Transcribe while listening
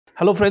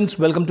Hello friends,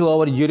 welcome to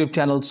our YouTube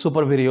channel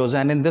Super Videos,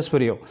 and in this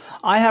video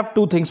I have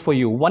two things for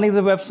you. One is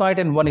a website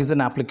and one is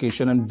an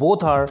application, and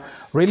both are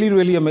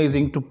really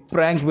amazing to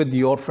prank with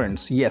your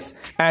friends. Yes,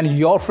 and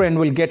your friend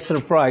will get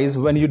surprised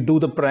when you do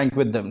the prank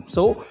with them.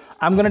 So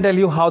I'm going to tell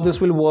you how this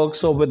will work.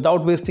 So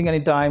without wasting any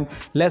time,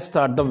 let's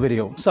start the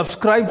video.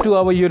 Subscribe to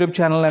our YouTube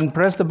channel and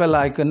press the bell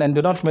icon and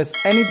do not miss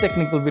any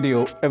technical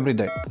video every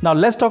day. Now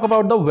let's talk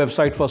about the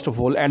website first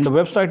of all, and the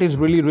website is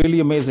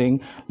really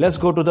amazing. Let's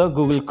go to the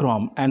Google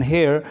Chrome, and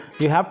here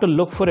you have to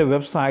look for a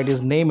website.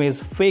 Its name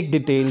is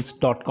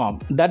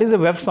fakedetails.com. That is a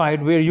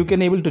website where you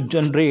can able to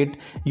generate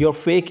your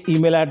fake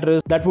email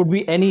address. That would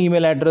be any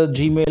email address,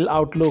 Gmail,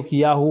 Outlook,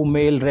 Yahoo,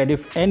 Mail,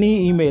 Rediff,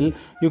 any email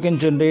you can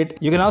generate.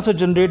 You can also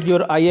generate your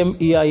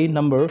IMEI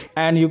number,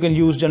 and you can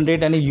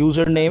generate any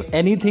username,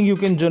 anything you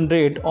can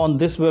generate on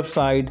this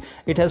website.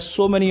 It has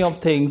so many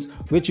of things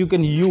which you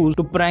can use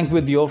to prank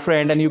with your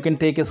friend, and you can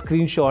take a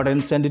screenshot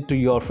and send it to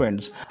your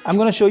friends. I'm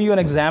going to show you an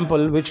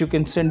example which you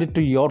can send it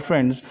to your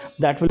friends.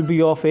 That will be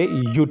of a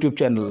YouTube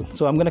channel.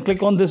 So I'm going to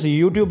click on this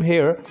YouTube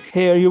here.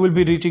 Here you will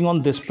be reaching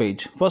on this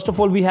page. First of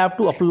all, we have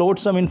to upload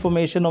some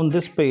information on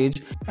this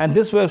page, and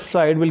this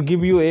website will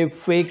give you a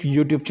fake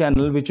YouTube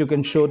channel which you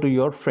can show to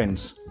your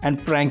friends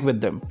and prank with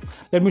them.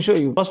 Let me show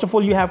you. First of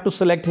all, you have to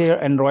select here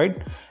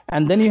Android,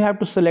 and then you have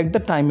to select the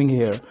timing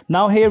here.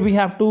 Now here we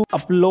have to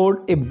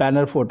upload a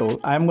banner photo.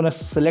 I'm going to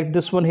select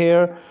this one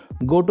here,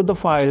 go to the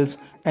files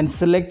and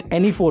select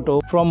any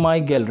photo from my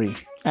gallery,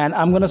 and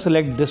I'm going to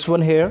select this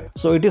one here.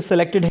 So it is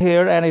selected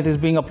here and it is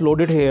being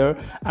uploaded here.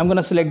 I'm going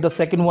to select the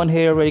second one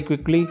here very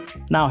quickly.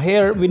 Now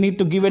here we need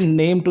to give a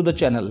name to the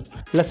channel.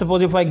 Let's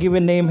suppose if I give a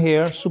name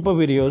here, Super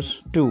Videos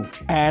 2,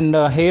 and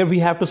here we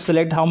have to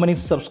select how many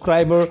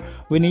subscriber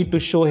we need to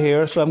show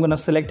here. So I'm going to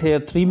select here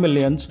 3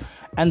 millions,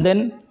 and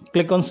then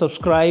click on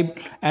subscribe,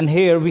 and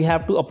here we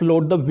have to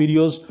upload the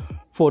videos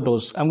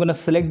photos. I'm going to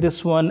select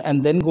this one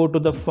and then go to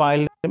the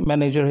file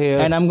manager here,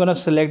 and I'm going to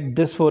select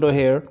this photo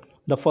here,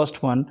 the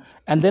first one,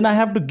 and then I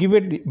have to give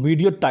it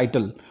video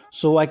title.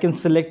 So I can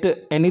select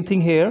anything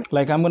here,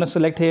 like I'm going to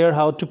select here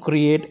how to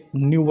create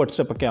new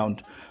WhatsApp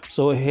account.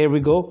 So here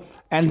we go,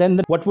 and then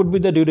what would be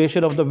the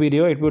duration of the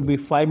video? It would be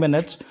 5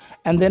 minutes,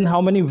 and then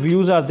how many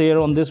views are there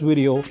on this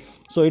video?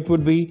 So it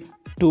would be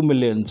 2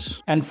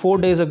 millions, and 4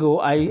 days ago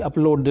I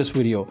upload this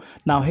video.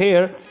 Now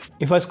here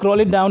if I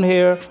scroll it down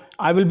here,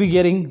 I will be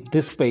getting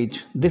this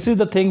page. This is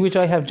the thing which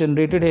I have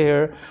generated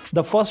here.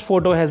 The first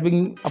photo has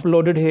been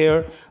uploaded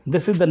here.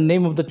 This is the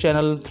name of the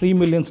channel, 3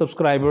 million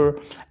subscriber,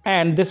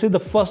 and this is the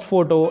first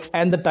photo,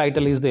 and the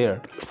title is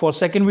there. For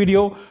second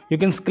video, you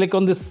can click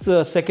on this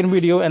second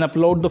video and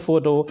upload the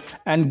photo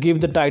and give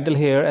the title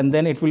here, and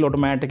then it will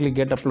automatically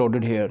get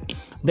uploaded here.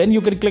 Then you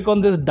can click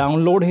on this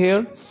download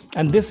here,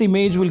 and this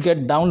image will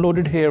get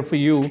downloaded here for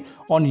you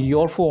on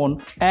your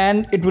phone,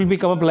 and it will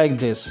become up like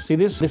this. See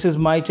this? This is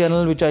my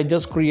channel which I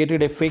just created,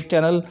 a fake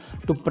channel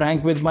to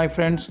prank with my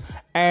friends,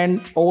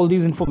 and all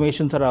these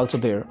informations are also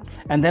there,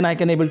 and then I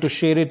can able to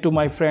share it to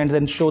my friends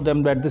and show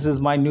them that this is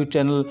my new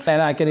channel,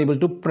 and I can able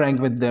to prank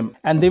with them,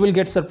 and they will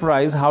get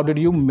surprised how did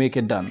you make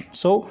it done.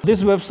 So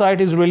this website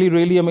is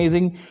really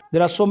amazing.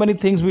 There are so many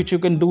things which you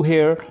can do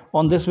here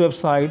on this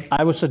website.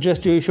 I would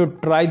suggest you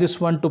should try this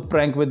one to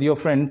prank with your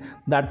friend.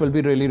 That will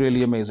be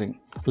really amazing.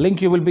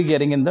 Link you will be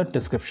getting in the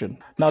description.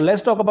 Now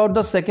let's talk about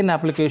the second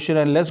application,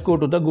 and let's go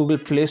to the Google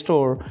Play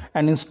Store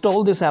and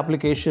install this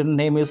application.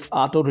 Name is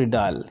Auto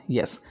Redial.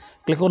 Yes,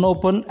 click on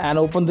open and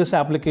open this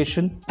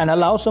application and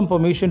allow some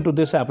permission to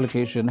this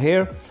application.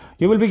 Here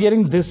you will be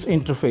getting this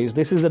interface.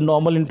 This is the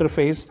normal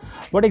interface.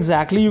 What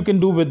exactly you can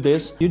do with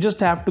this? You just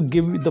have to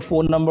give the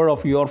phone number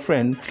of your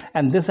friend,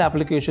 and this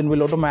application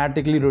will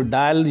automatically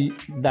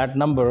redial that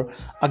number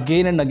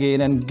again and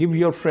again and give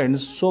your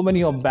friends so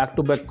many of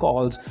back-to-back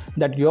calls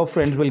that your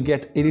friends will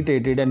get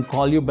irritated and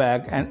call you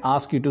back and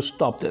ask you to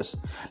stop this.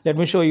 Let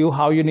me show you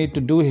how you need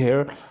to do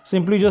here.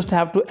 Simply just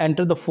have to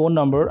enter the phone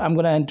number. I'm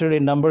going to enter a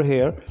number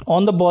here.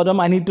 On the bottom,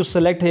 I need to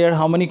select here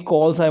how many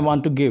calls I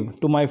want to give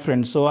to my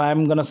friends. So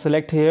I'm going to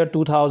select here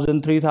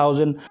 2000,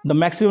 3000. The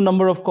maximum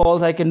number of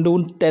calls I can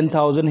do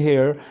 10,000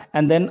 here,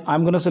 and then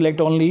I'm going to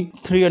select only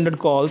 300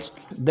 calls.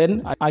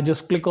 Then I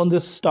just click on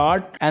this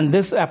start, and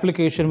this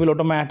application will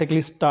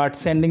automatically start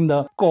sending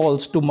the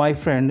calls to my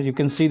friend. You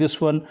can see this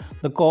one,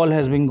 the call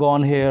has been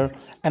gone here,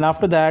 and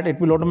after that it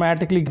will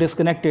automatically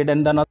disconnected,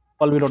 and then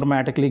call will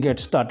automatically get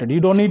started.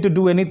 You don't need to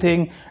do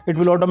anything. It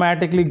will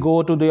automatically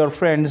go to your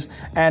friends,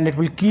 and it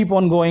will keep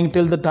on going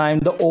till the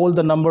time all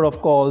the number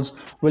of calls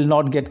will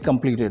not get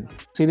completed.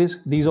 See this?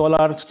 These all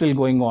are still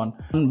going on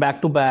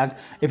back to back.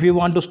 If you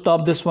want to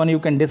stop this one, you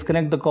can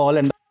disconnect the call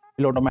and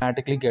will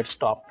automatically get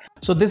stopped.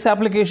 So this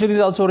application is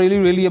also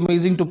really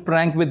amazing to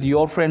prank with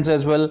your friends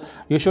as well.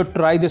 You should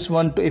try this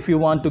one if you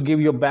want to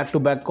give your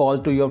back-to-back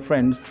calls to your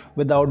friends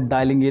without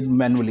dialing it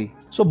manually.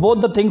 So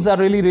both the things are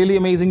really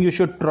amazing. You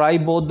should try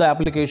both the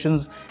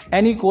applications.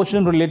 Any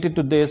question related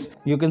to this,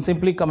 you can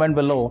simply comment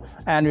below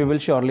and we will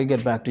surely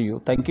get back to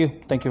you. Thank you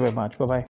very much. Bye bye.